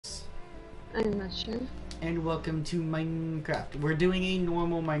I'm not sure. And welcome to Minecraft. We're doing a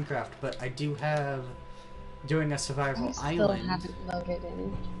normal Minecraft, but I do have doing a I survival still island. haven't loaded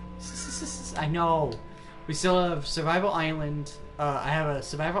in. I know. We still have survival island. I have a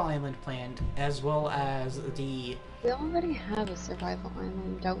survival island planned, as well as the We already have a survival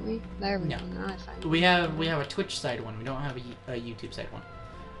island, don't we? There we no. go. Now I find We it. have we have a Twitch side one. We don't have a YouTube side one.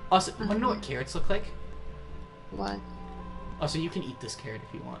 Also, want to know what carrots look like? What? Also, you can eat this carrot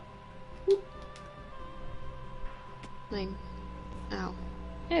if you want. Like, ow.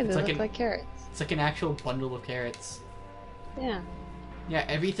 Hey, they look like carrots. It's like an actual bundle of carrots. Yeah. Yeah,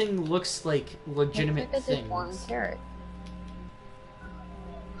 everything looks like legitimate Looks like a deformed things. carrot.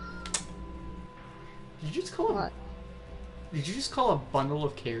 Did you just call What? Did you just call a bundle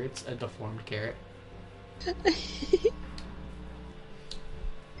of carrots a deformed carrot?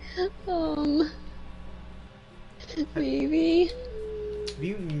 Maybe. Have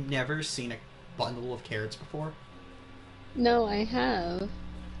you never seen a bundle of carrots before? No, I have.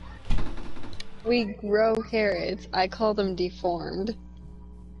 We grow carrots. I call them deformed.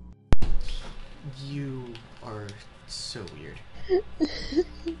 You are so weird.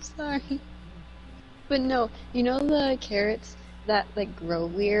 I'm sorry. But no, you know the carrots that like grow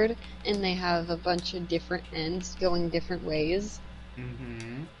weird and they have a bunch of different ends going different ways,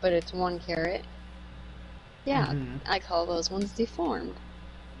 Mm-hmm. but it's one carrot? Yeah, Mm-hmm. I call those ones deformed.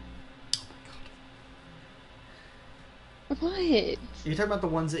 What? You're talking about the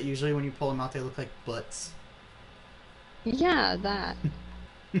ones that usually when you pull them out they look like butts. Yeah, that.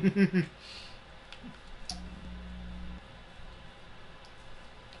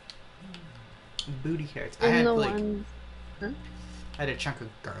 Booty carrots. And the ones... Huh? I had a chunk of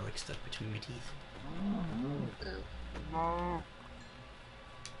garlic stuck between my teeth. Oh.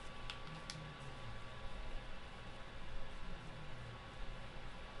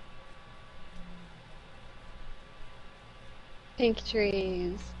 Pink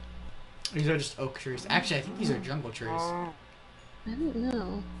trees. These are just oak trees. Actually, I think these are jungle trees. I don't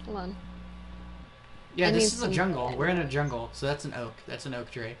know. Hold on. Yeah, this is a jungle. We're in a jungle, so that's an oak. That's an oak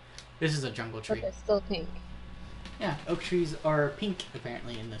tree. This is a jungle tree. But they're still pink. Yeah, oak trees are pink,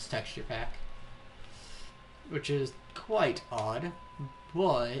 apparently, in this texture pack. Which is quite odd.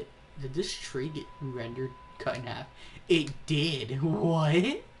 But, did this tree get rendered cut in half? It did.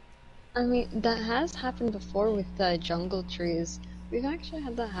 What? I mean, that has happened before with the jungle trees. We've actually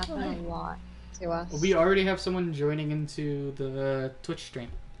had that happen a lot to us. We already have someone joining into the Twitch stream.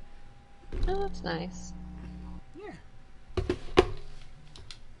 Oh, that's nice. Yeah.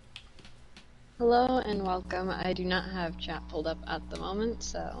 Hello and welcome. I do not have chat pulled up at the moment,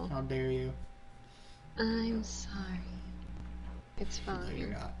 so... How dare you? I'm sorry. It's fine. No, you're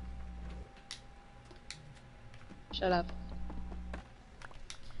not. Shut up.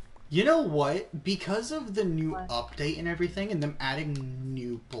 You know what? Because of the new update and everything, and them adding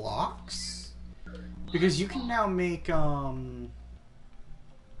new blocks, because you can now make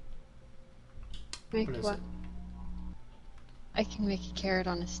Make what? I can make a carrot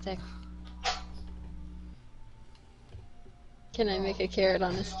on a stick. Can I make a carrot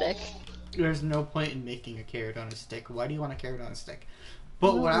on a stick? There's no point in making a carrot on a stick. Why do you want a carrot on a stick?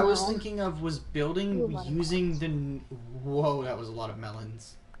 But what I was thinking of was building using the... Whoa, that was a lot of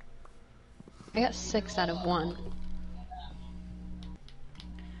melons. I got 6 out of 1.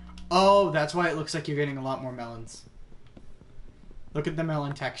 Oh, that's why it looks like you're getting a lot more melons. Look at the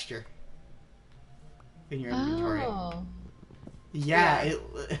melon texture in your inventory. Oh. Yeah,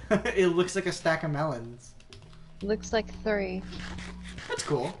 it looks like a stack of melons. Looks like 3. That's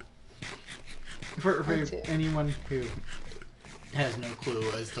cool. For anyone who has no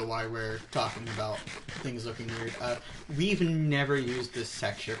clue as to why we're talking about things looking weird, we've never used this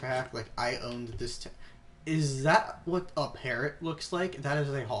texture pack. Like, I owned this. Is that what a parrot looks like? That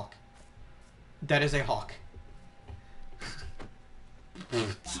is a hawk. That is a hawk.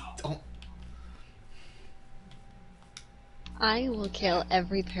 Don't. I will kill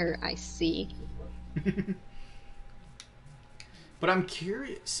every parrot I see. But I'm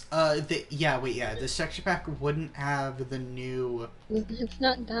curious. This texture pack wouldn't have the new. It's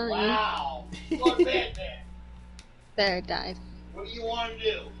not dying. Wow! Go to bed, man. There, it died. What do you want to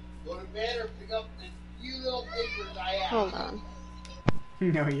do? Go to bed or pick up the few little papers I have? Hold on.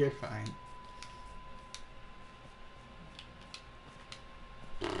 No, you're fine.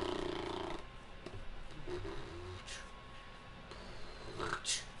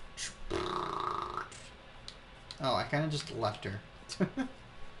 Oh, I kind of just left her.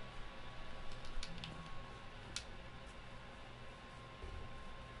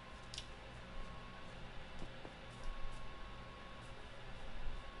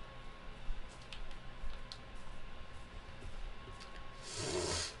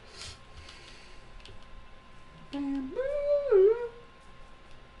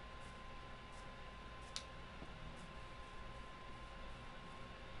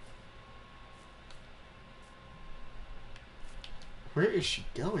 Where is she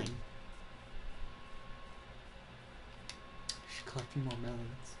going? She's collecting more melons.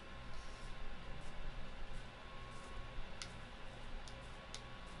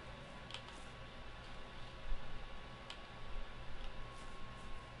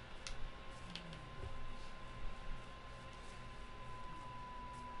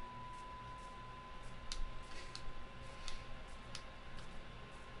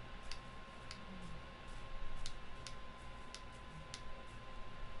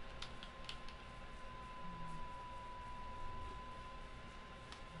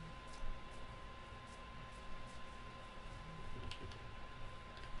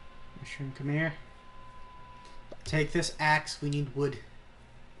 Mushroom, come here. Take this axe. We need wood.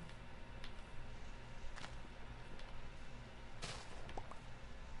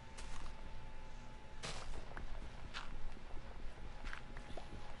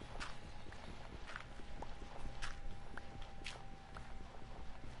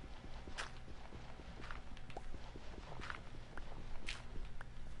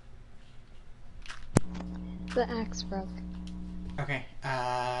 The axe broke. Okay,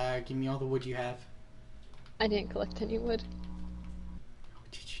 give me all the wood you have. I didn't collect any wood. What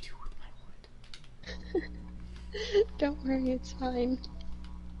did you do with my wood? Don't worry, it's fine.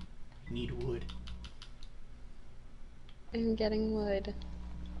 I need wood. I'm getting wood.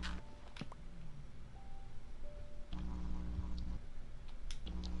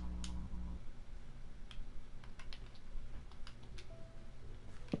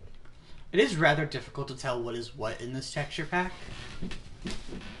 It is rather difficult to tell what is what in this texture pack.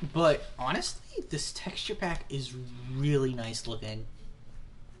 But honestly, this texture pack is really nice looking.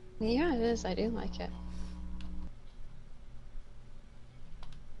 Yeah, it is. I do like it.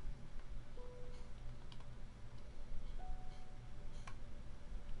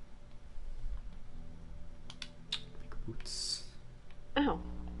 Big boots. Ow.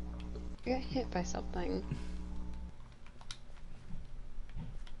 I got hit by something.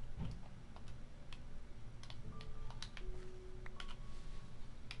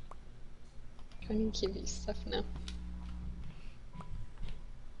 Trying to give you stuff now.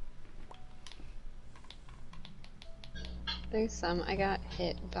 There's some. I got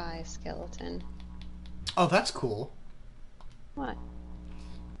hit by a skeleton. Oh, that's cool. What?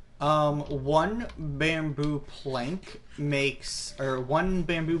 One bamboo plank makes, or one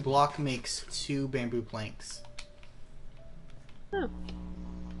bamboo block makes 2 bamboo planks. Oh.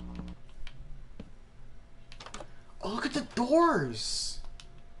 Oh, look at the doors!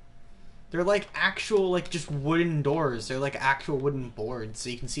 They're like actual, like, just wooden doors. They're like actual wooden boards, so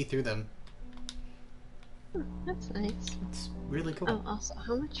you can see through them. Oh, that's nice. It's really cool. Oh, also,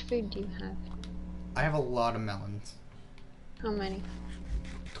 how much food do you have? I have a lot of melons. How many?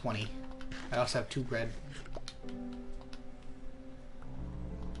 20. I also have 2 bread.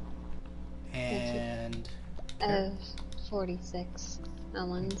 And... I have 46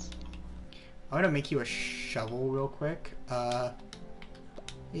 melons. I'm gonna make you a shovel real quick. Here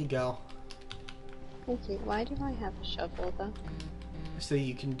you go. Thank you. Why do I have a shovel, though? So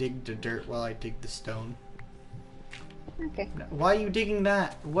you can dig the dirt while I dig the stone. Okay. Why are you digging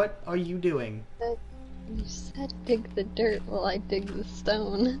that? What are you doing? You said dig the dirt while I dig the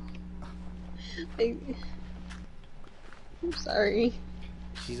stone. I'm sorry.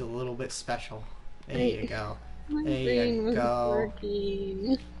 She's a little bit special. There Hey, you go. My There brain you was go.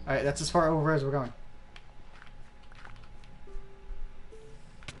 working. Alright, that's as far over as we're going.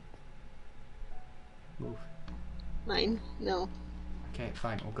 Move. Mine? No. Okay,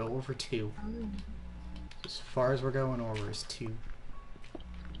 fine. We'll go over 2. Oh. As far as we're going over is 2.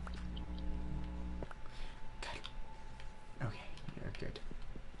 Got it. Okay, you're good.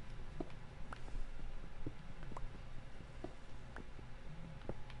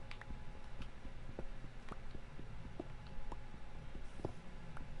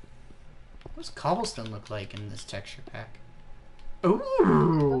 What does cobblestone look like in this texture pack?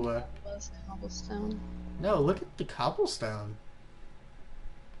 Ooh! It was cobblestone. No, look at the cobblestone.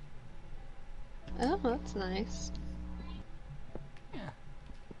 Oh, that's nice. Yeah.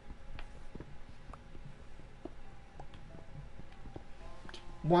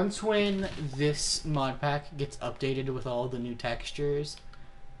 Once when this mod pack gets updated with all the new textures,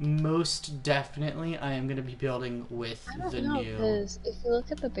 most definitely I am going to be building with I don't the know, new... because if you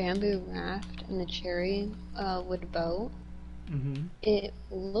look at the bamboo raft and the cherry wood boat, it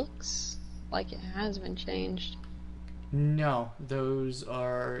looks like it has been changed. No, those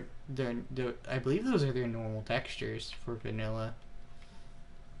are... I believe those are their normal textures for vanilla.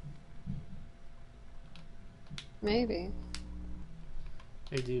 Maybe.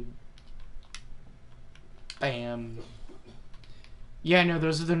 They do... Bam. Yeah, no,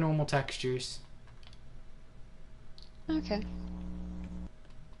 those are the normal textures. Okay.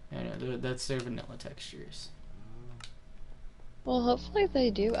 I know, that's their vanilla textures. Well, hopefully they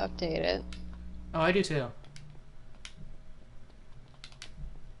do update it. Oh, I do too.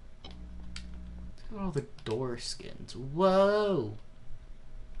 Look at all the door skins. Whoa!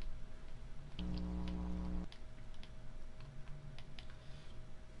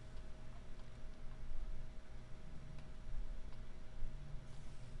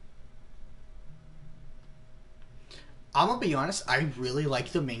 I'm gonna be honest, I really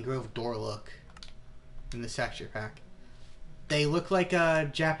like the mangrove door look in this texture pack. They look like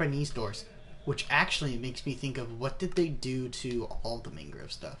Japanese doors, which actually makes me think of what did they do to all the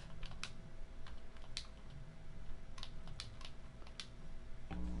mangrove stuff.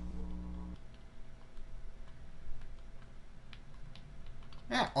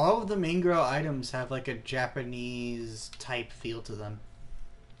 Yeah, all of the mangrove items have like a Japanese type feel to them.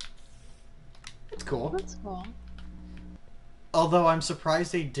 It's cool. That's cool. Although I'm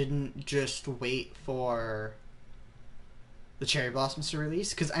surprised they didn't just wait for the cherry blossoms to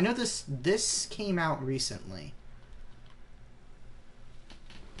release, because I know this came out recently,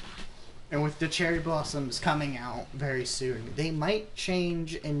 and with the cherry blossoms coming out very soon, they might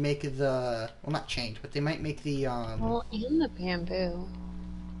change and make the not change, but they might make the Well, and the bamboo.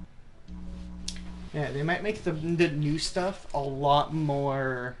 yeah, they might make the new stuff a lot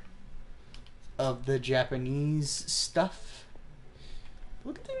more of the Japanese stuff.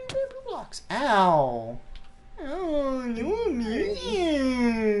 Look at the bamboo blocks. Ow. Oh, you.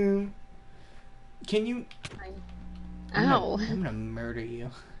 Can you... Ow. I'm gonna murder you. I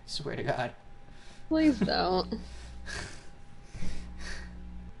swear to God. Please don't.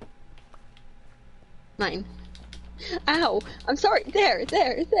 Mine. Ow. I'm sorry. There.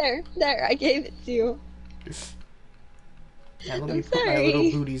 I gave it to you. Yeah, let me I'm put my sorry.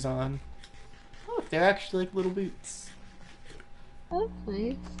 little booties on. Oh, they're actually like little boots. That's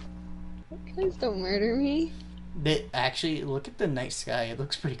nice. Please don't murder me. They actually, look at the night sky. It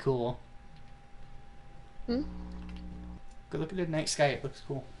looks pretty cool. Hmm? Go look at the night sky. It looks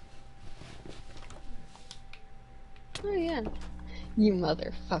cool. Oh, yeah. You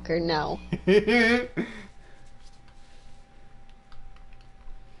motherfucker, no.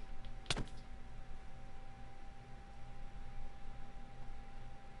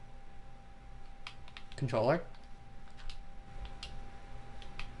 Controller?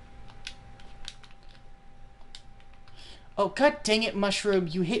 Oh, god dang it, Mushroom.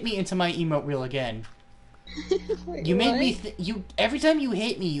 You hit me into my emote wheel again. Wait, You made what? me every time you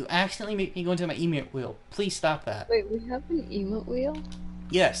hit me, you accidentally make me go into my emote wheel. Please stop that. Wait, we have an emote wheel?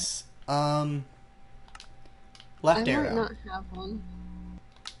 Yes. Left I arrow. might not have one.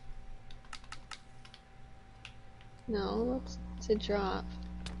 No, it's to drop.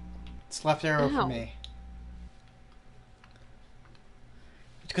 It's left arrow for Ow. me.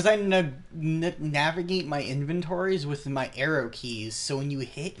 Because I navigate my inventories with my arrow keys, so when you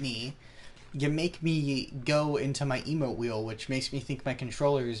hit me, you make me go into my emote wheel, which makes me think my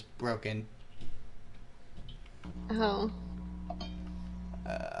controller is broken. Oh.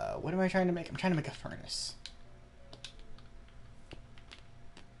 What am I trying to make? I'm trying to make a furnace.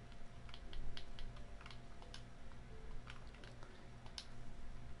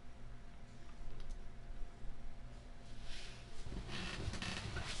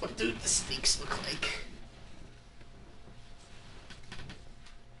 What do the snakes look like?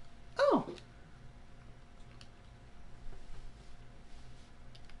 Oh!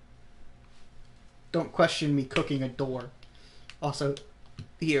 Don't question me cooking a door. Also,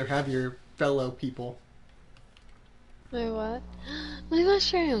 here, have your fellow people. My what? My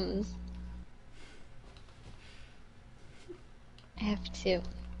mushrooms! I have two.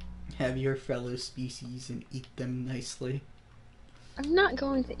 Have your fellow species and eat them nicely. I'm not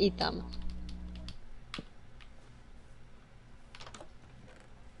going to eat them.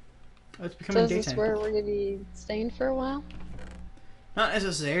 Oh, it's So becoming is this daytime. where we're gonna be staying for a while? Not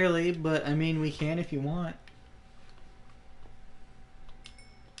necessarily, but I mean, we can if you want.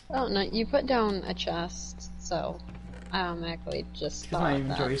 Oh no, you put down a chest, so I automatically just Because thought my that.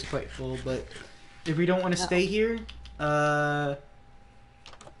 inventory is quite full, but if we don't want to No. stay here, once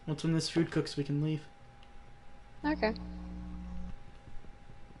when this food cooks, we can leave. Okay.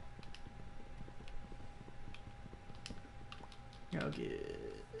 I'll get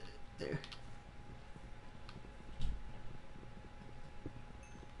there.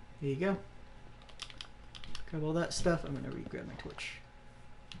 There you go. Grab all that stuff. I'm gonna re-grab my torch.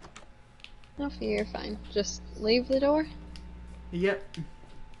 No fear, you're fine. Just leave the door? Yep.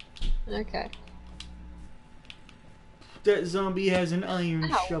 Okay. That zombie has an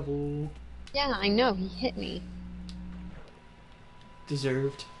iron Ow. shovel. Yeah, I know. He hit me.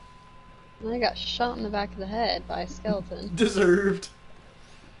 Deserved. And I got shot in the back of the head by a skeleton. Deserved.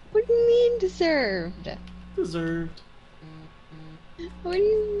 What do you mean deserved? Deserved. What do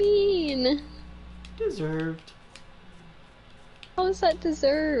you mean? Deserved. How is that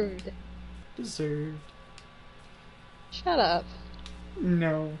deserved? Deserved. Shut up.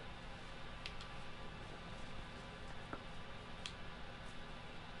 No.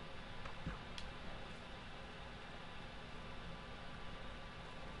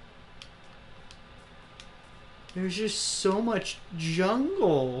 There's just so much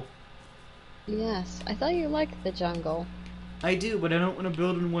jungle. Yes, I thought you liked the jungle. I do, but I don't want to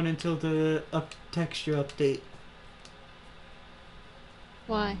build in one until the texture update.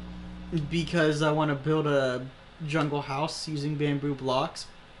 Why? Because I want to build a jungle house using bamboo blocks.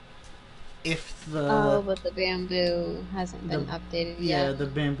 If the... Oh, but the bamboo hasn't been updated yet. Yeah, the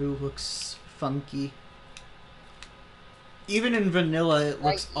bamboo looks funky. Even in vanilla, it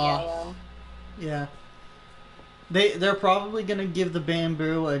looks off. Yellow. Yeah. They're probably gonna give the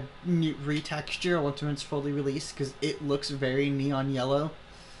bamboo a new retexture once it's fully released because it looks very neon yellow.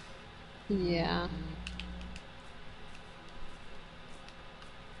 Yeah.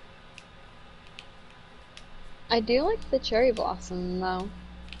 I do like the cherry blossom though.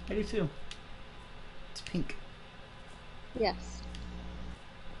 I do too. It's pink. Yes.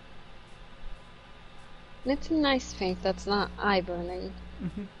 And it's a nice pink that's not eye burning.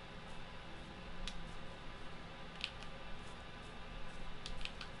 Mm-hmm.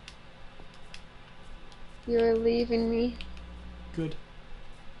 You're leaving me? Good.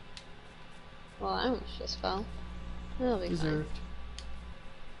 Well, I almost just fell. That'll be Deserved.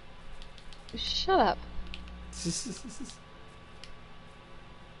 fine. Shut up.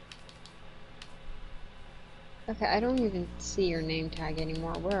 Okay, I don't even see your name tag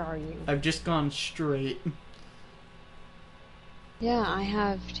anymore. Where are you? I've just gone straight. Yeah, I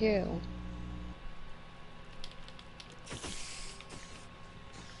have too.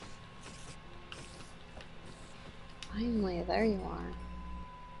 Finally, there you are.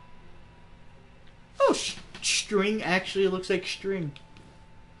 Oh, string actually looks like string.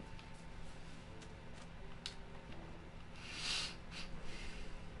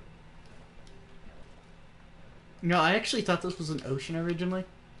 No, I actually thought this was an ocean originally.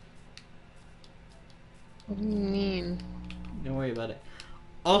 What do you mean? Don't worry about it.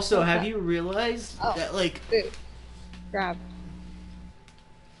 Also, What's have that? you realized that, like... Food. Grab.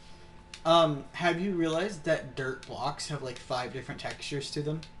 Have you realized that dirt blocks have, like, 5 different textures to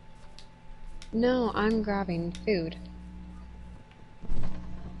them? No, I'm grabbing food.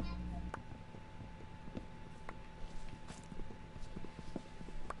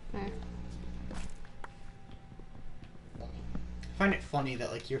 There. I find it funny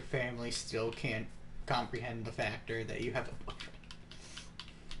that, like, your family still can't comprehend the factor that you have a boyfriend.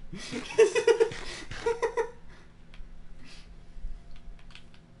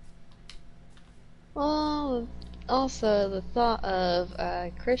 Well, also the thought of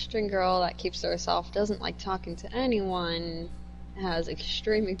a Christian girl that keeps to herself, doesn't like talking to anyone, has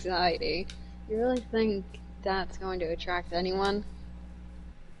extreme anxiety. You really think that's going to attract anyone?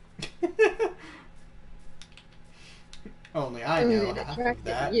 Only I know It half of attracted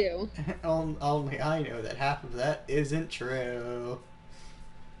that. you. Only I know that half of that isn't true.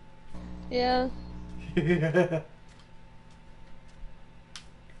 Yeah. Yay,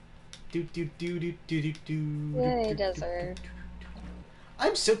 desert.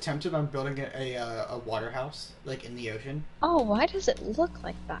 I'm so tempted on building a water house, like in the ocean. Oh, why does it look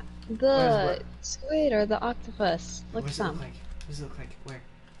like that? What The is squid or the octopus. Look What does at it look them. like? What does it look like? Where?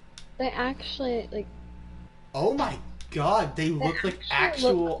 They actually, like, Oh my god, they look like actually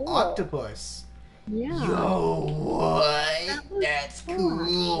actual look cool. octopus. yeah. Yo, what? That looks That's cool,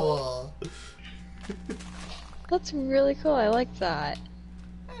 cool. That's really cool. I like that.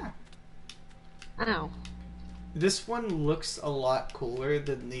 Yeah. Ow. This one looks a lot cooler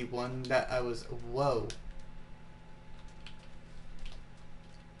than the one that I was... Whoa.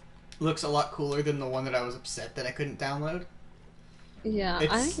 Looks a lot cooler than the one that I was upset that I couldn't download. Yeah,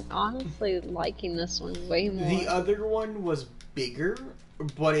 It's- I'm honestly liking this one way more. The other one was bigger,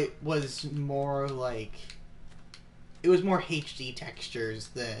 but it was more like... It was more HD textures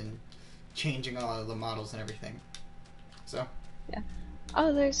than changing a lot of the models and everything. So...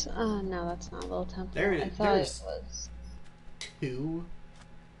 Oh, there's... no, that's not a little temple. There it I is. thought There's- it was... 2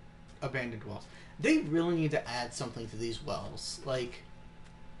 abandoned wells. They really need to add something to these wells. Like...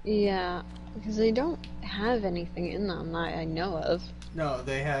 Yeah, because they don't have anything in them that I know of. No,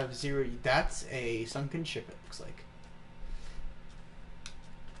 they have 0... That's a sunken ship, it looks like.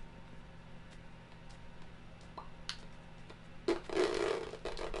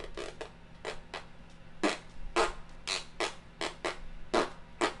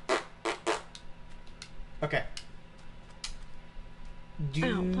 Okay.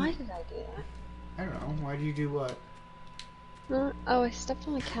 Ow, why did I do that? I don't know. Why did you do what? Oh, I stepped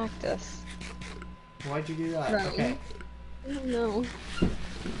on a cactus. Why'd you do that? Right. Okay. I don't know.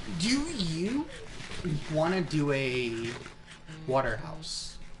 Do you want to do a water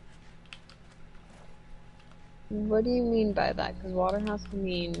house? What do you mean by that? Because waterhouse can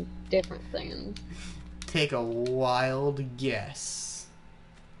mean different things. Take a wild guess.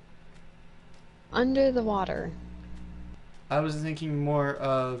 Under the water. I was thinking more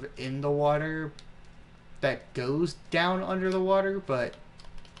of in the water that goes down under the water, but...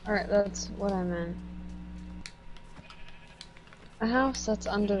 Alright, that's what I meant. A house that's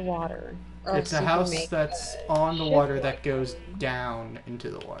underwater. It's a house that's on the water that goes down into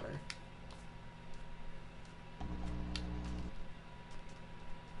the water.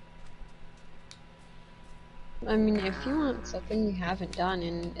 I mean, if you want something you haven't done,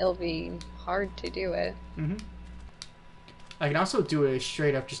 and it'll be hard to do it. Mm-hmm. I can also do a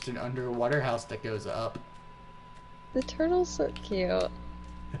straight up just an underwater house that goes up. The turtle's so cute.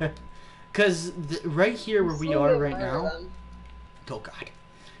 Because right here where we are right now... Oh god.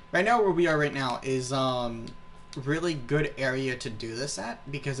 Right now where we are right now is really good area to do this at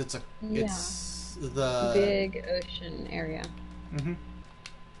because it's the big ocean area. Mm-hmm.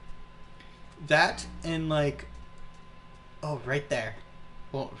 That and like right there.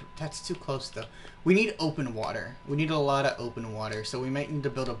 Well, that's too close though. We need open water. We need a lot of open water, so we might need to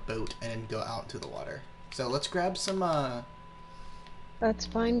build a boat and go out to the water. So let's grab some That's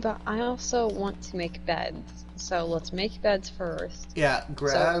fine, but I also want to make beds. So let's make beds first. Yeah,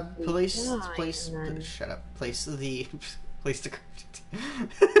 grab so place the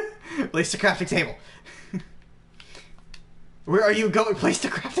crafting table. Where are you going? Place the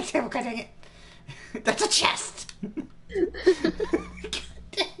crafting table, god dang it. That's a chest.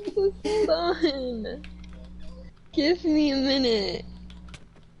 Hold on. Give me a minute.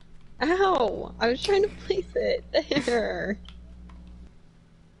 Ow! I was trying to place it there.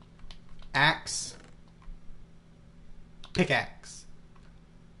 Axe. Pickaxe.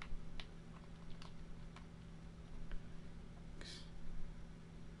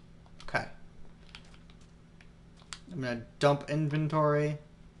 Okay. I'm gonna dump inventory.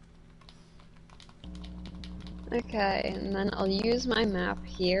 Okay, and then I'll use my map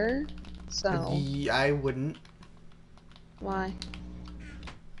here. So. I wouldn't. Why?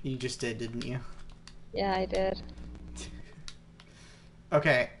 You just did, didn't you? Yeah, I did.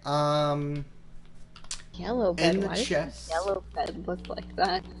 Okay, Yellow bed. in the Why does chest. the yellow bed look like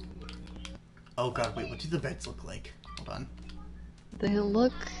that? Oh god, wait, what do the beds look like? Hold on. They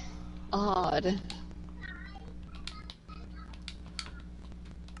look odd.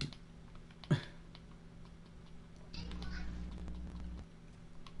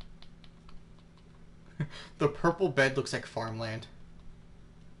 The purple bed looks like farmland.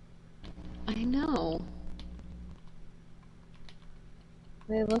 I know.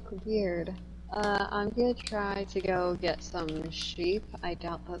 They look weird. I'm gonna try to go get some sheep. I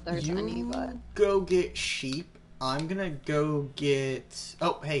doubt that there's any, but... go get sheep. I'm gonna go get...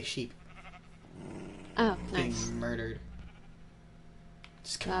 Oh, hey, sheep. Oh, Getting nice. murdered.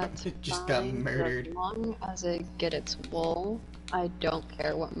 Just That's got fine, murdered. As long as it get its wool, I don't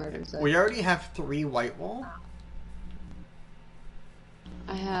care what murders it. We already have 3 white wool.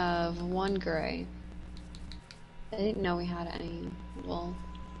 I have 1 gray. I didn't know we had any wool.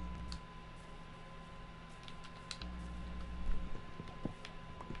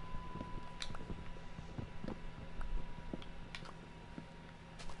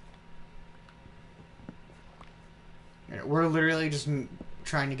 We're literally just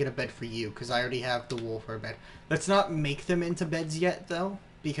trying to get a bed for you, because I already have the wool for a bed. Let's not make them into beds yet, though,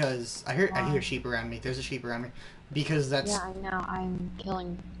 because I hear sheep around me. There's a sheep around me. Because that's... Yeah, I know. I'm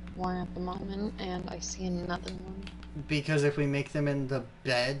killing one at the moment, and I see another one. Because if we make them in the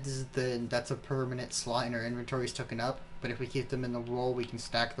beds, then that's a permanent slot and our inventory's taken up. But if we keep them in the wool, we can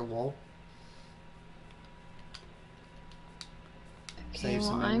stack the wool. Okay, Save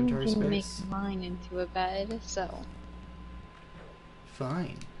some well, inventory I'm gonna space. make mine into a bed, so...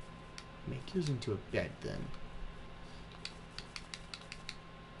 Fine. Make yours into a bed, then.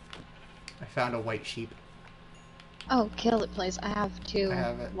 I found a white sheep. Oh, kill it, please. I have 2. I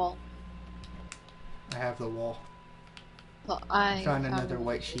have it. Well, I have the wool. well I Found another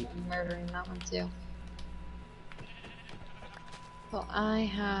white sheep. I'm murdering that one, too. Well, I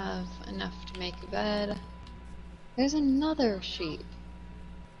have enough to make a bed. There's another sheep.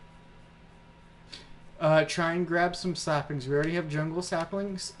 Try and grab some saplings. We already have jungle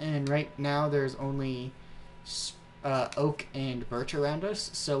saplings, and right now there's only oak and birch around us,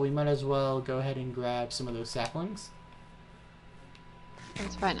 so we might as well go ahead and grab some of those saplings.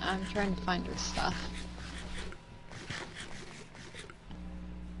 That's fine. I'm trying to find her stuff.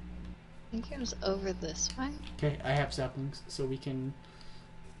 I think it was over this way. Okay, I have saplings, so we can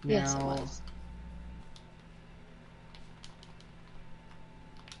now... Yes, it was.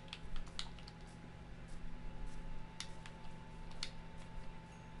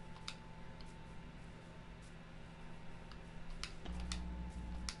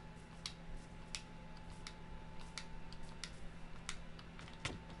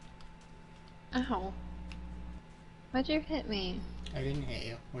 Ow. Why'd you hit me? I didn't hit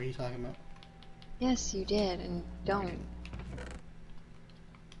you. What are you talking about? Yes, you did, and don't.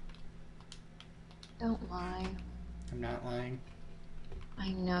 Don't lie. I'm not lying. I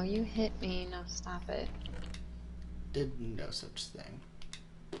know you hit me. Now stop it. Did no such thing.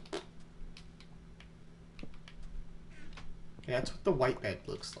 Okay, that's what the white bed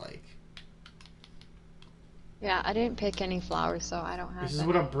looks like. Yeah, I didn't pick any flowers, so I don't have This is any.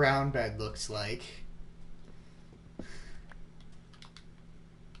 what a brown bed looks like.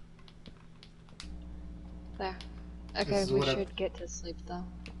 There. This Okay, is we what a- should get to sleep, though.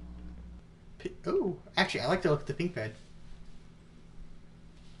 Oh, actually, I like to look at the pink bed.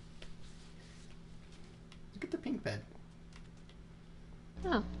 Look at the pink bed.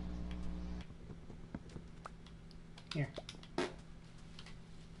 Oh. Here.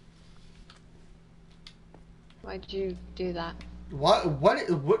 Why'd you do that? What?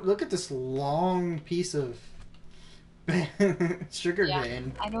 Look at this long piece of sugar Yeah,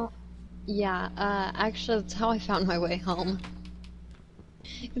 cane. I don't... Yeah, actually, that's how I found my way home.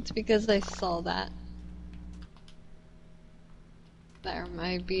 It's because I saw that. There,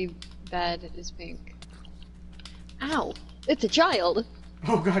 my bed is pink. Ow! It's a child!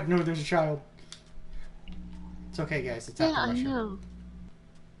 Oh god, no, there's a child. It's okay, guys. It's Yeah, after I Russia. know.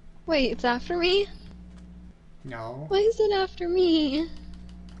 Wait, it's after me? No. Why is it after me? You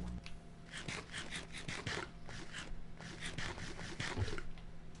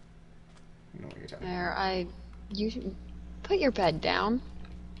know what you're talking about. There, you should put your bed down.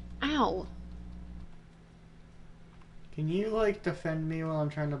 Ow. Can you, like, defend me while I'm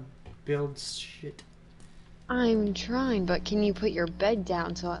trying to build shit? I'm trying, but can you put your bed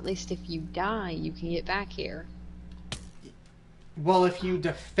down so at least if you die, you can get back here? Well, if you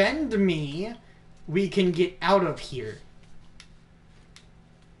defend me, we can get out of here.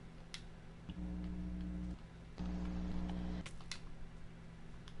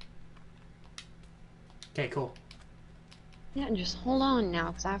 Okay, cool. Yeah, just hold on now,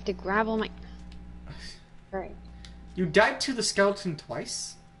 because I have to grab all my... Right. You died to the skeleton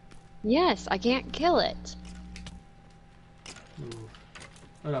twice? Yes, I can't kill it. Ooh.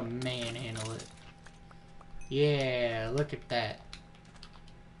 Let a man handle it. Yeah, look at that.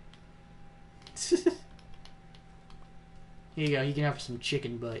 Here you go, you can have some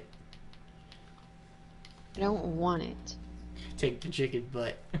chicken butt. I don't want it. Take the chicken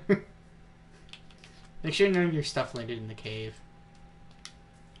butt. Make sure none of your stuff landed in the cave.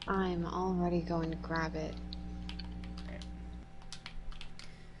 I'm already going to grab it.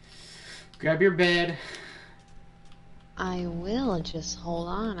 Grab your bed. I will, just hold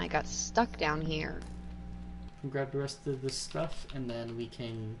on. I got stuck down here. Grab the rest of the stuff, and then we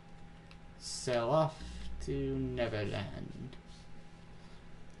can sail off to Neverland.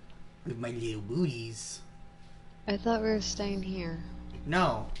 With my little booties. I thought we were staying here.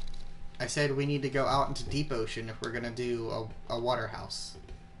 No. I said we need to go out into deep ocean if we're gonna do a water house.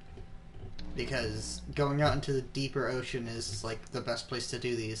 Because going out into the deeper ocean is like the best place to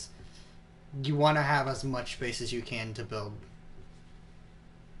do these. You want to have as much space as you can to build.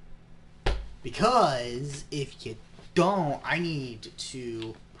 Because if you don't, I need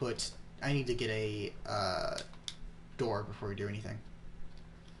to get a door before we do anything.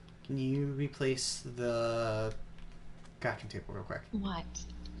 Can you replace the crafting table real quick? What?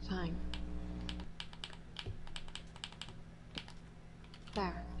 Fine.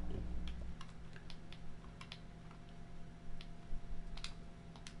 There.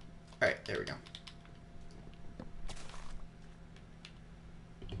 Alright, there we go.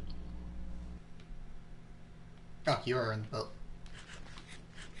 Oh, you are in the boat.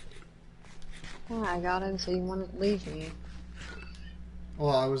 Yeah, I got in, so you wouldn't leave me.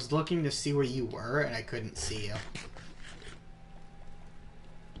 Well, I was looking to see where you were, and I couldn't see you.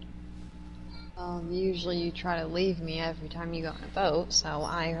 Usually you try to leave me every time you go on a boat, so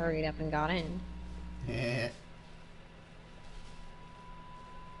I hurried up and got in. Yeah.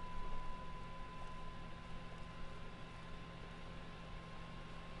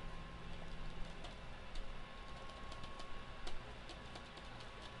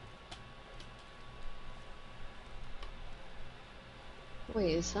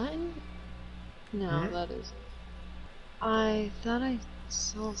 Wait, is that in... No, Hmm? that isn't. I thought I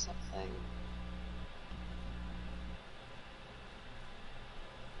saw something.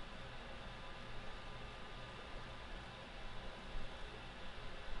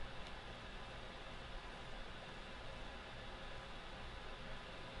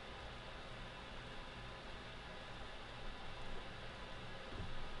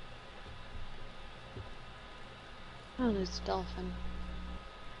 Oh, there's a dolphin.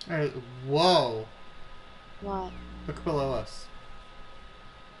 Alright, whoa. What? Look below us.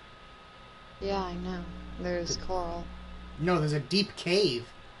 Yeah, I know. There's coral. No, there's a deep cave.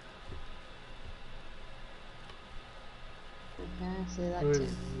 Okay, I see that There was, too.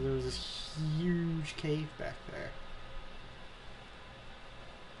 there was this huge cave back there.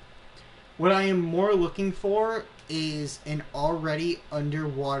 What I am more looking for is an already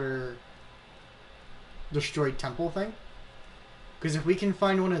underwater destroyed temple thing. Because if we can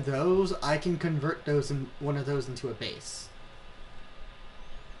find one of those, I can convert one of those into a base.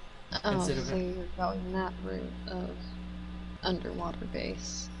 Oh, Instead so of you're going that route of underwater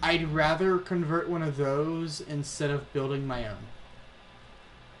base. I'd rather convert one of those instead of building my own.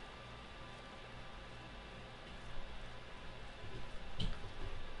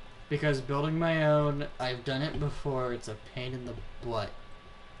 Because building my own, I've done it before, it's a pain in the butt.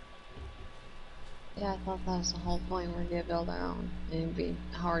 Yeah, I thought that was the whole point. We're gonna build our own. It'd be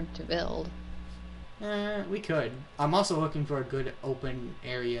hard to build. We could. I'm also looking for a good open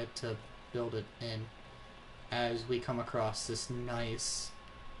area to build it in as we come across this nice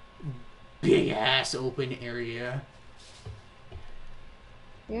big ass open area.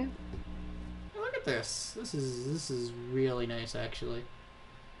 Yeah. Look at this. This is really nice actually.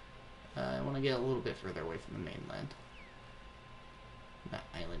 I want to get a little bit further away from the mainland. That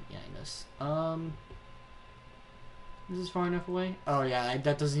island behind us. Is this far enough away? Oh yeah,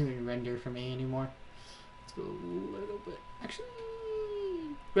 that doesn't even render for me anymore. Let's go a little bit. Actually,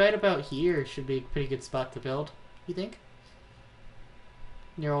 right about here should be a pretty good spot to build. You think?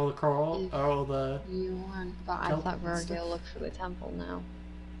 Near all the coral, If all the. you want, but I thought we were gonna look for the temple now.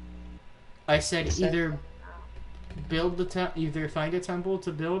 I said So- either build either find a temple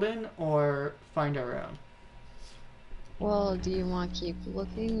to build in, or find our own. Well, do you want to keep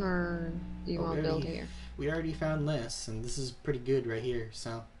looking, or do you want to build here? We already found this, and this is pretty good right here.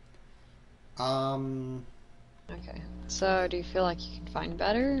 So, Okay. So, do you feel like you can find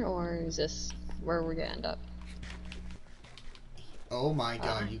better, or is this where we're gonna end up? oh my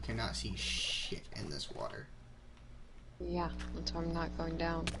god, you cannot see shit in this water. Yeah, that's why I'm not going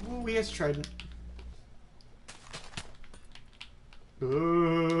down. Oh, we has trident.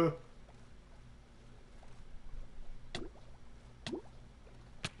 Oh.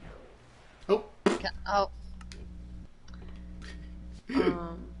 Oh.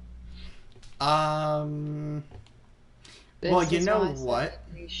 This Well, you is know why I said what?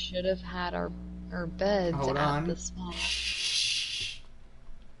 We should have had our beds Hold at on. the spot. Shh.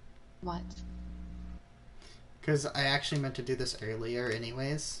 What? Because I actually meant to do this earlier,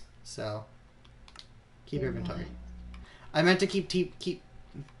 anyways. So keep Do inventory. what? I meant to keep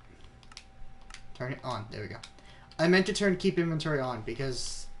turn it on. There we go. I meant to turn keep inventory on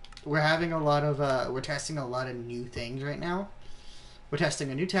because we're having a lot of we're testing a lot of new things right now. We're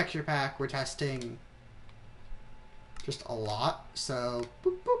testing a new texture pack. We're testing just a lot. So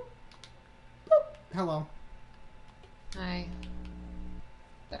boop boop boop. Hello. Hi.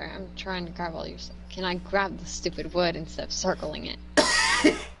 Sorry, I'm trying to grab all your stuff. Can I grab the stupid wood instead of circling it?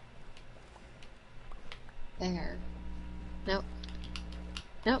 There. Nope.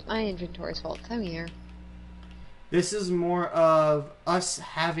 Nope, my inventory's full. Come here. This is more of us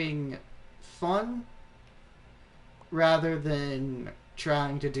having fun rather than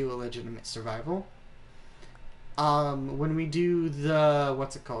trying to do a legitimate survival. When we do the,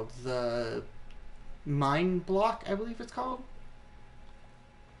 what's it called? The mine block, I believe it's called.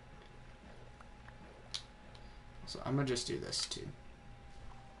 So I'm gonna just do this too.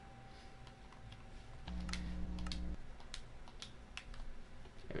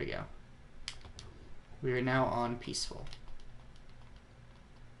 There we go. We are now on peaceful.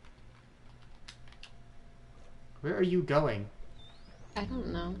 Where are you going? I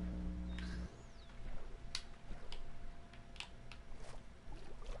don't know.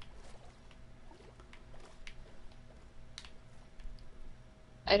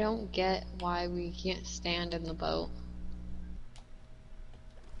 I don't get why we can't stand in the boat.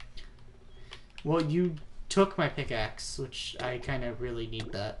 Well, you took my pickaxe, which I kind of really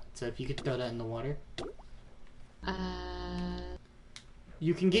need that. So if you could throw that in the water.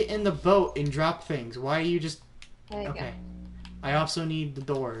 You can get in the boat and drop things. Why are you just... There you Okay. I also need the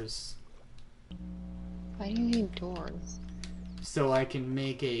doors. Why do you need doors? So I can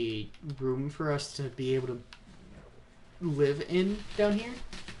make a room for us to be able to live in down here.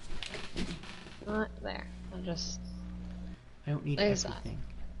 Not there. I'll just... I don't need There's everything.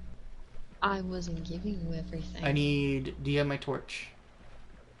 I wasn't giving you everything. I need... Do you have my torch?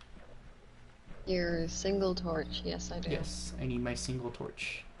 Your single torch. Yes, I do. Yes, I need my single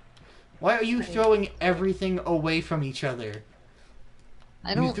torch. Why are you throwing everything away from each other?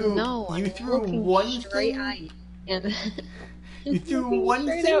 I don't know. You I'm threw looking one straight thing. at you. And You threw one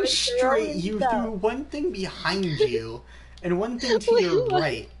thing straight. You threw one thing behind you, and one thing to your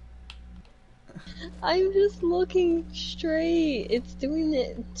right. I'm just looking straight. It's doing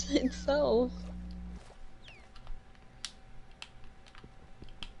it itself.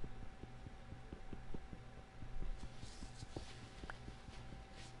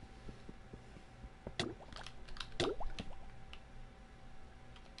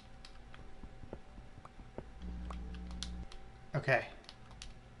 Okay.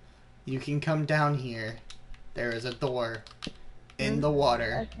 You can come down here. There is a door in the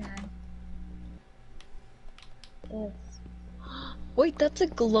water. Okay. Yes. Wait, that's a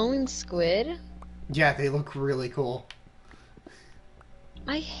glowing squid? Yeah, they look really cool.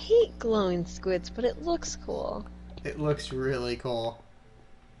 I hate glowing squids, but it looks cool. It looks really cool.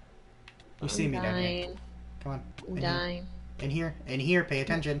 You see me down here. Dying. Come on. I'm dying. In here. In here. Pay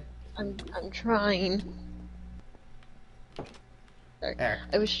attention. I'm trying. Sorry. There.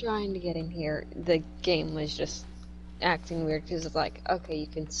 I was trying to get in here. The game was just acting weird because it's like, okay, you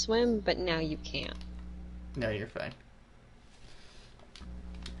can swim, but now you can't. No, you're fine.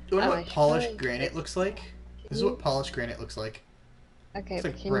 You know what polished granite looks like? This is what polished granite looks like. Okay, It's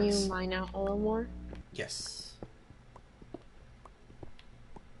but like can bricks. you mine out a little more? Yes.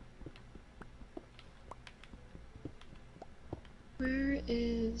 Where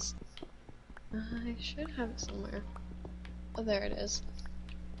is... I should have it somewhere. Oh, there it is.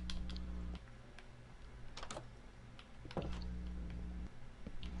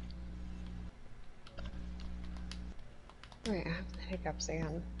 Wait, I have the hiccups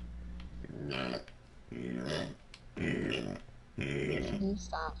again. Can you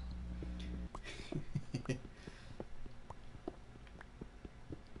stop?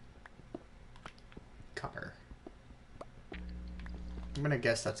 Copper. I'm gonna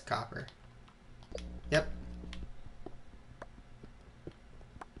guess that's copper. Yep.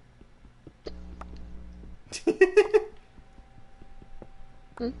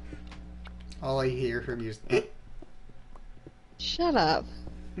 All I hear from you is Shut up.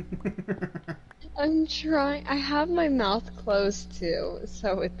 I'm trying. I have my mouth closed too,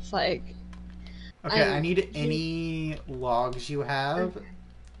 so it's like. Okay, I need any logs you have. Okay.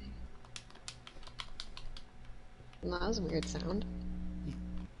 Well, that was a weird sound.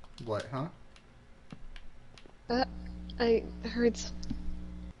 What, huh? I heard.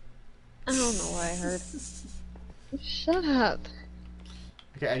 I don't know what I heard. Shut up.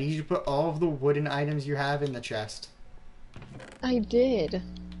 Okay, I need you to put all of the wooden items you have in the chest. I did.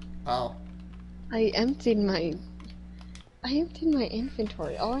 Oh. I emptied my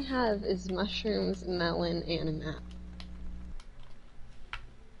inventory. All I have is mushrooms, melon, and a map.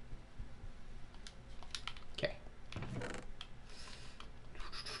 Okay.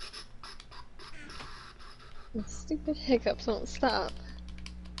 The stupid hiccups won't stop.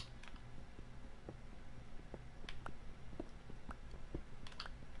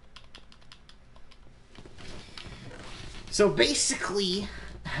 So basically,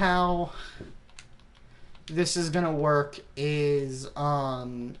 how this is gonna work is,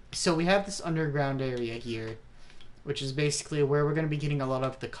 so we have this underground area here, which is basically where we're gonna be getting a lot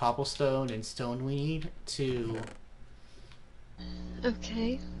of the cobblestone and stone we need to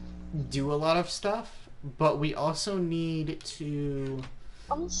Okay. do a lot of stuff, but we also need to...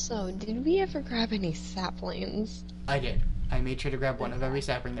 Also, did we ever grab any saplings? I did. I made sure to grab one of every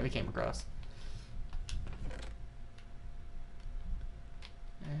sapling that we came across.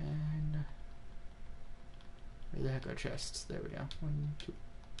 And where the heck are chests? There we go. 1, 2.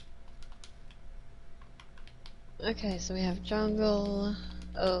 Okay, so we have jungle,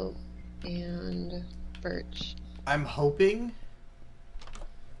 oak, and birch. I'm hoping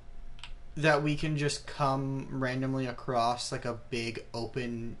that we can just come randomly across like a big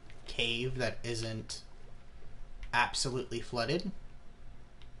open cave that isn't absolutely flooded.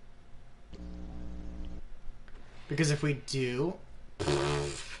 Because if we do,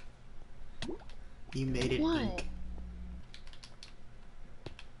 you made it What? ink.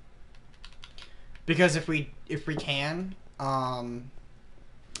 Because if we can,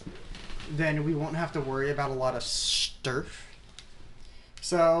 then we won't have to worry about a lot of sturf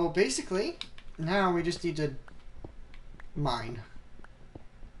So basically, now we just need to mine.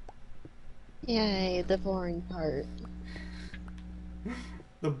 Yay, the boring part.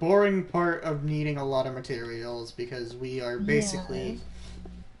 The boring part of needing a lot of materials because we are basically... Yeah.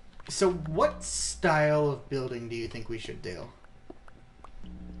 So what style of building do you think we should do?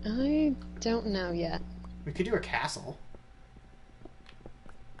 I don't know yet. We could do a castle.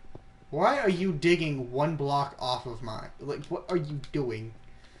 Why are you digging one block off of mine? Like, what are you doing?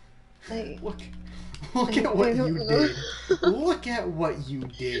 Look at what you did. Look at what you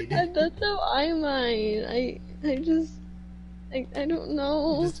did. That's how I mine. I don't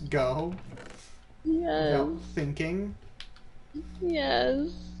know. Just go Yes. without thinking.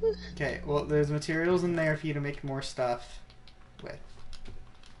 Yes. Okay, well, there's materials in there for you to make more stuff with.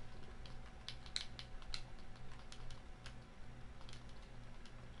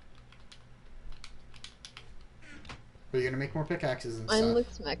 Are you gonna make more pickaxes and stuff?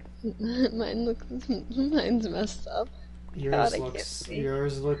 Mine's messed up. God,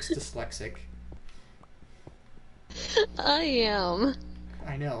 Yours looks dyslexic. I am.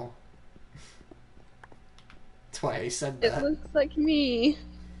 I know. That's why I said It that. looks like me.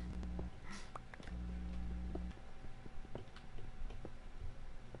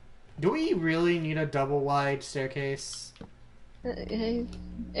 Do we really need a double wide staircase?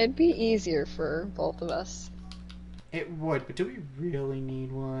 It'd be easier for both of us. It would, but do we really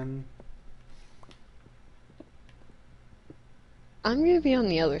need one? I'm gonna be on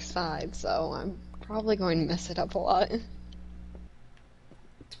the other side, so I'm probably going to mess it up a lot. That's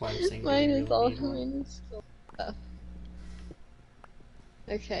why I'm saying Mine do we is really all need one? mine is still stuff.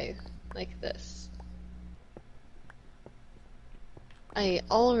 Okay, like this. I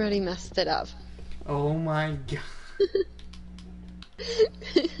already messed it up. Oh my god.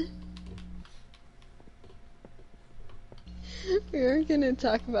 We are gonna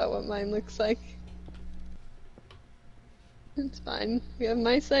talk about what mine looks like. It's fine. We have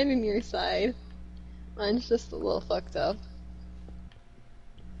my side and your side. Mine's just a little fucked up.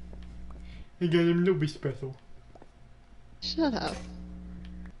 Hey guys, I'm nobody special. Shut up.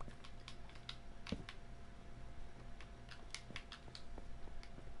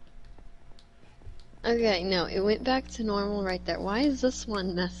 Okay, no, it went back to normal right there. Why is this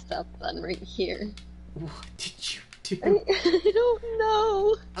one messed up then right here? What did you do? I don't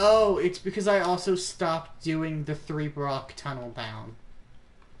know. Oh, it's because I also stopped doing the 3-block tunnel down.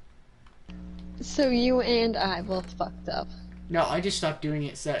 So you and I both fucked up. No, I just stopped doing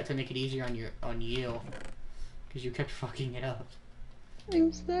it set to make it easier on you. Because you kept fucking it up.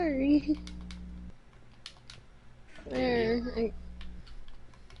 I'm sorry. There.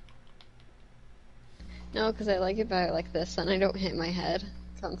 No, because I like it better like this, and I don't hit my head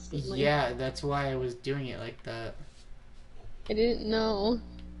constantly. Yeah, that's why I was doing it like that. I didn't know.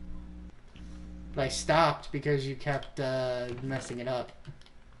 But I stopped because you kept messing it up.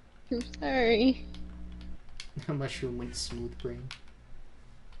 I'm sorry. Mushroom went smooth brain.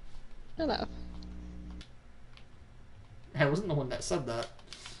 Shut up. I wasn't the one that said that.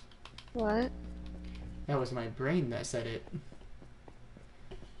 What? That was my brain that said it.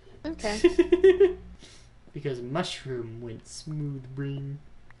 Okay. Because mushroom went smooth brain.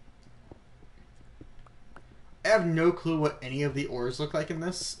 I have no clue what any of the ores look like in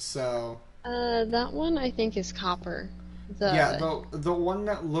this, so... That one I think is copper. Yeah, the one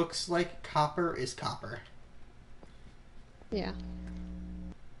that looks like copper is copper. Yeah.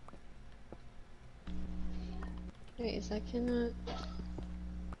 Wait, is that gonna...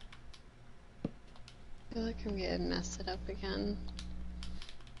 I feel like I'm gonna mess it up again.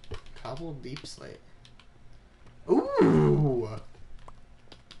 Cobbled deep slate. Ooh!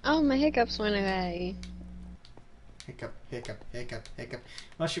 Oh, my hiccups went away. Hiccup, hiccup, hiccup, hiccup.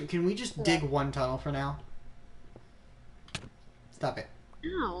 Mushroom, can we just dig one tunnel for now? Stop it.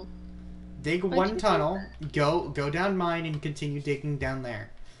 Ow. Dig Why'd one you do tunnel, go down mine and continue digging down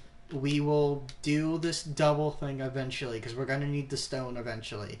there. We will do this double thing eventually, because we're going to need the stone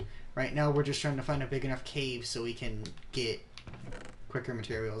eventually. Right now we're just trying to find a big enough cave so we can get quicker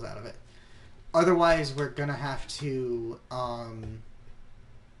materials out of it. Otherwise, we're going to have to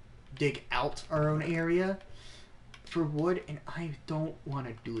dig out our own area for wood, and I don't want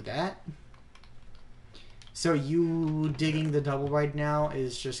to do that. So you digging the double right now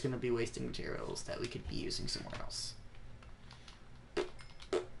is just going to be wasting materials that we could be using somewhere else.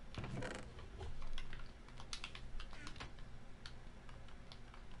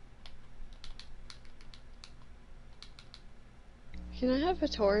 Can I have a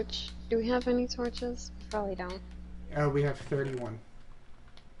torch? Do we have any torches? We probably don't. We have 31.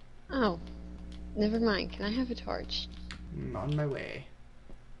 Oh. Never mind. Can I have a torch? On my way.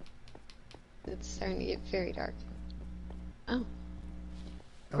 It's starting to get very dark. Oh,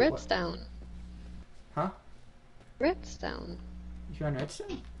 Oh, redstone. Huh? Redstone. You found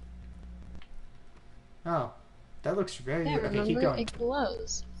redstone? Oh, that looks very Yeah, good. Okay, keep remember? going. It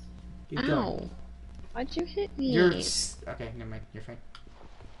glows. Keep Ow. going. Why'd you hit me? You're okay. Never mind. You're fine.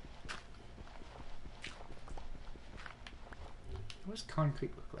 What does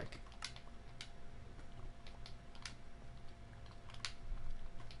concrete look like?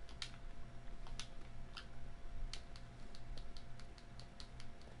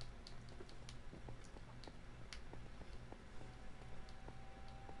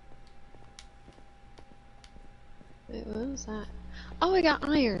 Wait, what was that? Oh, I got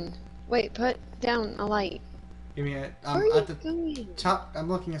iron. Wait, put down a light. Give me a. Where are you At the going? top. I'm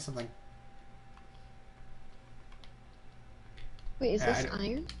looking at something. Wait, is Yeah, this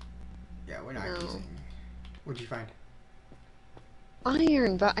iron? Yeah, we're not No. using. What'd you find?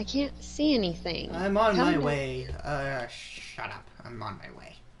 Iron, but I can't see anything. I'm on Come my down. way. Shut up. I'm on my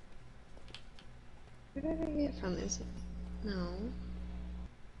way. Where did I get from? Is it? No.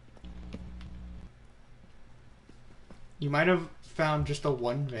 You might have found just a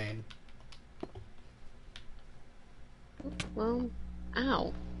one vein. Well,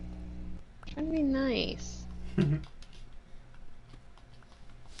 ow. Trying to be nice.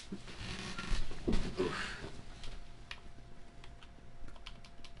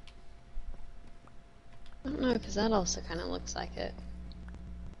 I don't know, because that also kind of looks like it.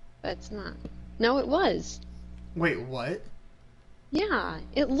 But it's not. No, it was. Wait, what? Yeah,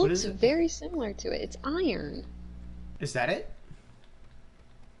 it What looks is it? very similar to it. It's iron. Is that it?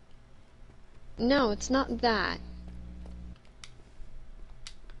 No, it's not that.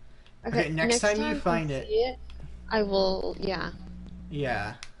 Okay, next time you I find see it- I will, yeah.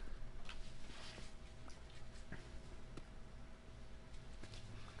 Yeah.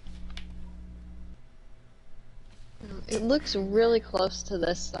 It looks really close to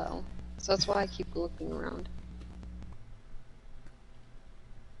this, though. So that's why I keep looking around.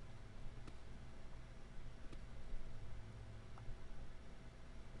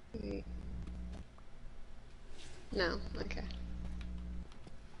 Wait. No, okay.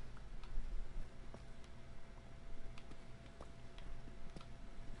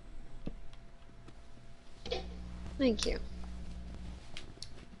 Thank you.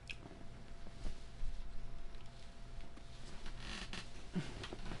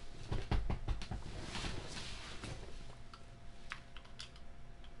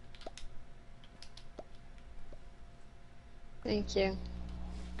 Thank you.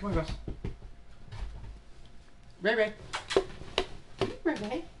 Come on, guys. Ray Ray. Ray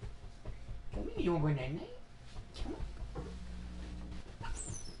Ray. Come here, you want to go night night? Come on.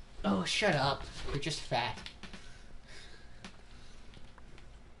 Oh, shut up. You're just fat.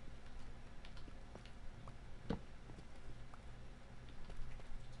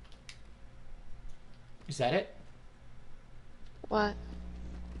 Is that it? What?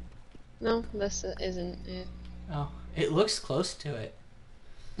 No, this isn't it. Oh, it looks close to it.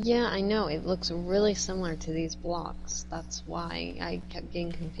 Yeah, I know. It looks really similar to these blocks. That's why I kept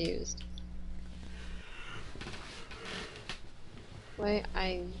getting confused. Wait,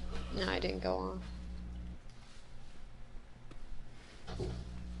 no, I didn't go off.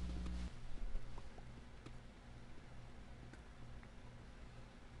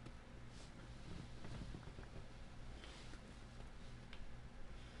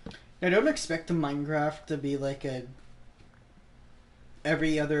 I don't expect the Minecraft to be like a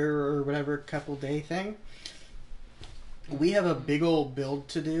every other or whatever couple day thing. We have a big old build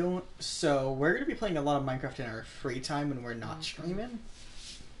to do, so we're going to be playing a lot of Minecraft in our free time when we're not streaming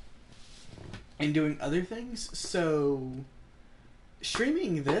and doing other things. So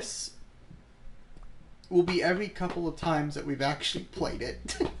streaming this will be every couple of times that we've actually played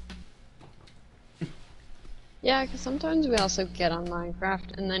it. Yeah, because sometimes we also get on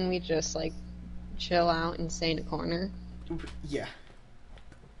Minecraft and then we just like chill out and stay in a corner. Yeah.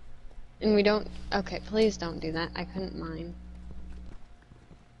 And we don't. Okay, please don't do that. I couldn't mind.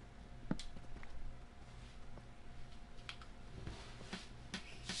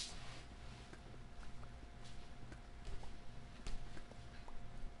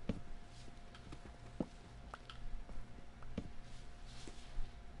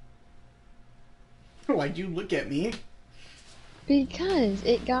 Why'd you look at me? Because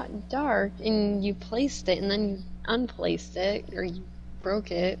it got dark and you placed it and then you unplaced it or you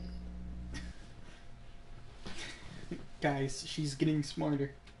broke it. Guys, she's getting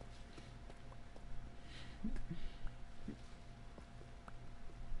smarter.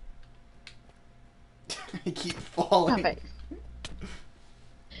 I keep falling. Stop it.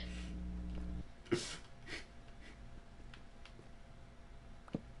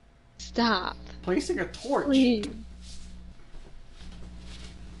 Stop. Placing a torch. Please.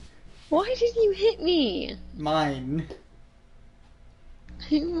 Why did you hit me? Mine.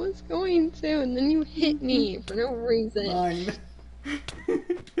 I was going to, and then you hit me for no reason. Mine.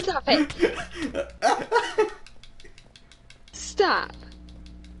 Stop it. Stop.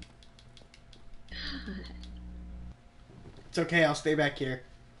 It's okay, I'll stay back here.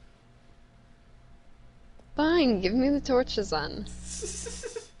 Fine, give me the torches then.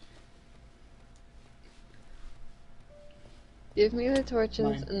 Give me the torches,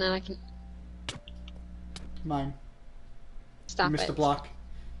 Mine. and then I can... Mine. Stop You missed it. a block.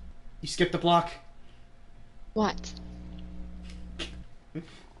 You skipped a block. What?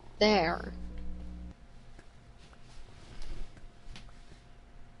 There.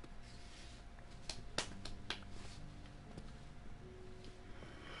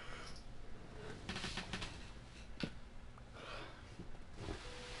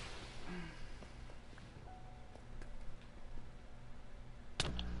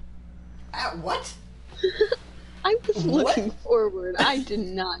 What? I was What? looking forward. I did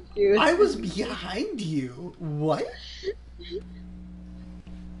not do I it. was behind you. What?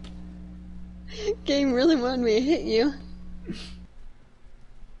 Game really wanted me to hit you.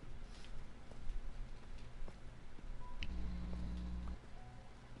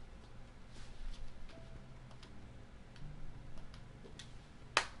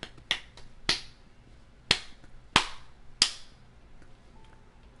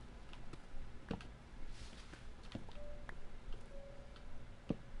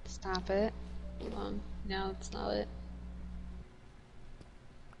 Stop it. Hold on. No, it's not it.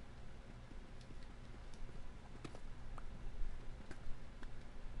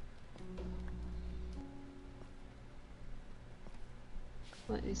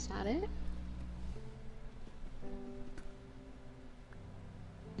 What, is that it?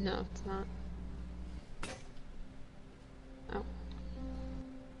 No, it's not. Oh.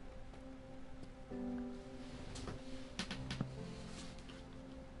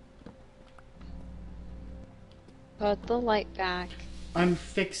 Put the light back. I'm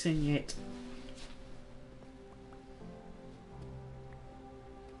fixing it.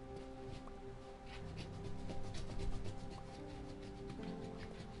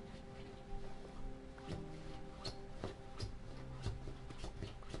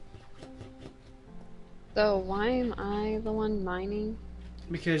 So why am I the one mining?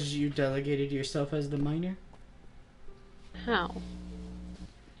 Because you delegated yourself as the miner? How?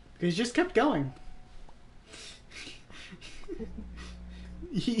 Because you just kept going.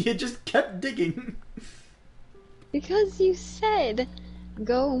 You just kept digging. Because you said,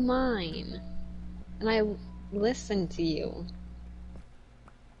 go mine. And I listened to you.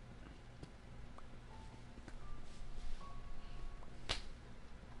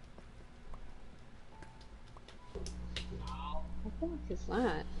 What the fuck is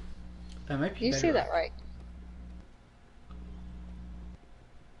that? That might be You better. say that right.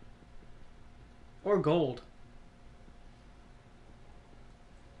 Or gold.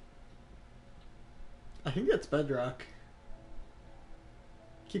 I think that's bedrock.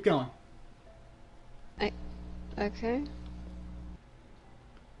 Keep going. Okay.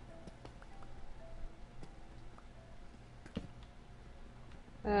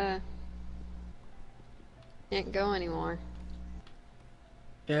 Can't go anymore.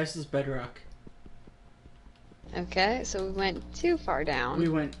 Yeah, this is bedrock. Okay, so we went too far down. We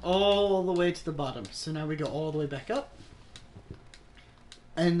went all the way to the bottom, so now we go all the way back up.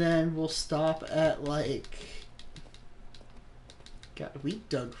 And then we'll stop at like... God, we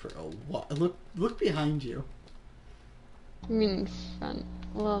dug for a while. Look behind you. I mean, front.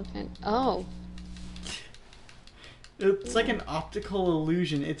 Well, oh. It's like an optical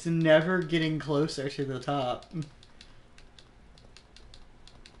illusion. It's never getting closer to the top.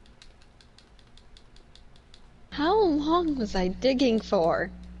 How long was I digging for?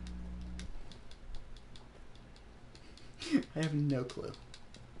 I have no clue.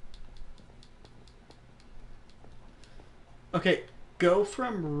 Okay, go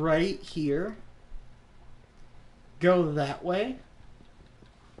from right here. Go that way.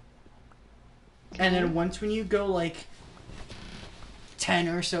 And then once when you go like 10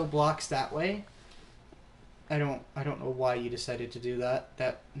 or so blocks that way, I don't know why you decided to do that.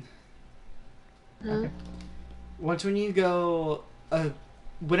 Huh? Okay. Once when you go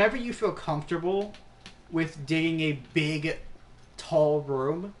whenever you feel comfortable with digging a big tall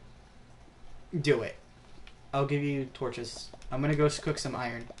room, do it. I'll give you torches. I'm gonna go cook some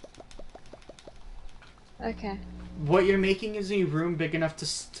iron. Okay. What you're making is a room big enough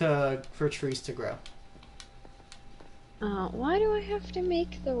for trees to grow. Why do I have to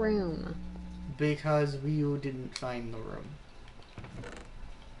make the room? Because you didn't find the room.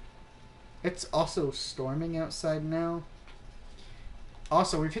 It's also storming outside now.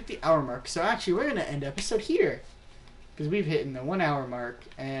 Also, we've hit the hour mark, so actually we're going to end episode here. Because we've hit the 1 hour mark,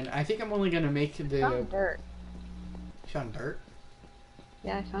 and I think I'm only going to make the... Found dirt. You found dirt?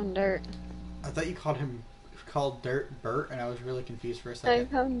 Yeah, I found dirt. I thought you called dirt Bert, and I was really confused for a I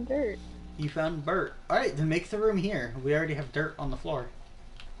second. found dirt. You found Bert. Alright, then make the room here. We already have dirt on the floor.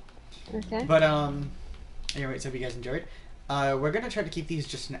 Okay. But, anyways, hope you guys enjoyed. We're going to try to keep these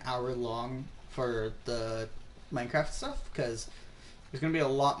just an hour long for the Minecraft stuff, because there's going to be a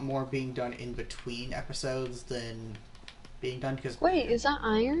lot more being done in between episodes than being done, because... Wait, is that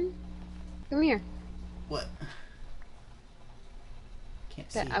iron? Come here. What?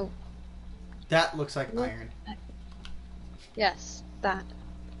 Can't see. That, That looks like Look. iron. yes, that.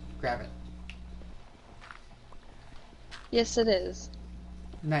 Grab it. Yes, it is.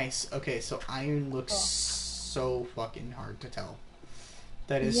 Nice. Okay, so iron looks so fucking hard to tell.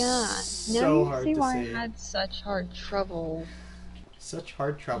 That is Yeah. so Now you hard see to why see. I had such hard trouble Such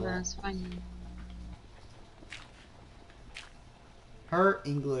hard when trouble. I was finding. Her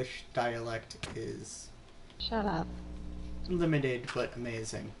English dialect is Shut up. limited but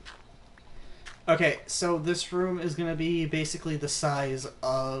amazing. Okay, so this room is going to be basically the size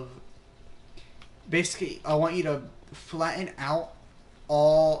of... Basically, I want you to flatten out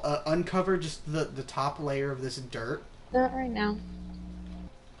all... uncover just the top layer of this dirt. Not right now.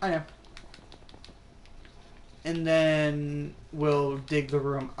 I know. And then we'll dig the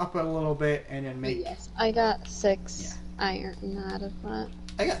room up a little bit and then make... Yes, I got 6 iron out of that.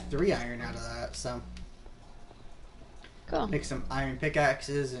 I got 3 iron out of that, so... Cool. Make some iron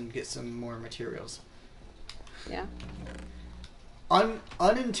pickaxes and get some more materials. Yeah.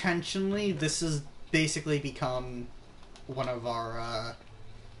 Unintentionally, this has basically become one of our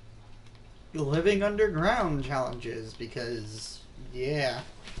living underground challenges because, yeah,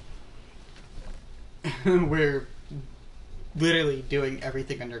 we're literally doing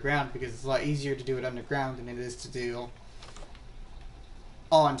everything underground because it's a lot easier to do it underground than it is to do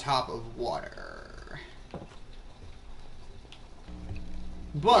on top of water.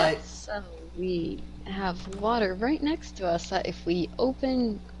 But Yes, so we have water right next to us that if we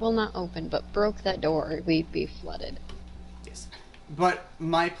open, well not open, but broke that door, we'd be flooded. yes. But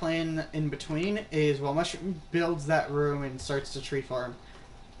my plan in between is while Mushroom builds that room and starts the tree farm,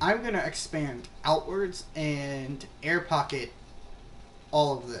 I'm going to expand outwards and air pocket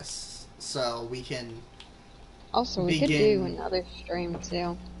all of this so we can... Also, we could Begin. do another stream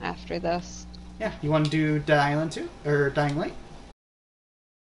too after this. Yeah, you want to do Dead Island 2? Or Dying Light?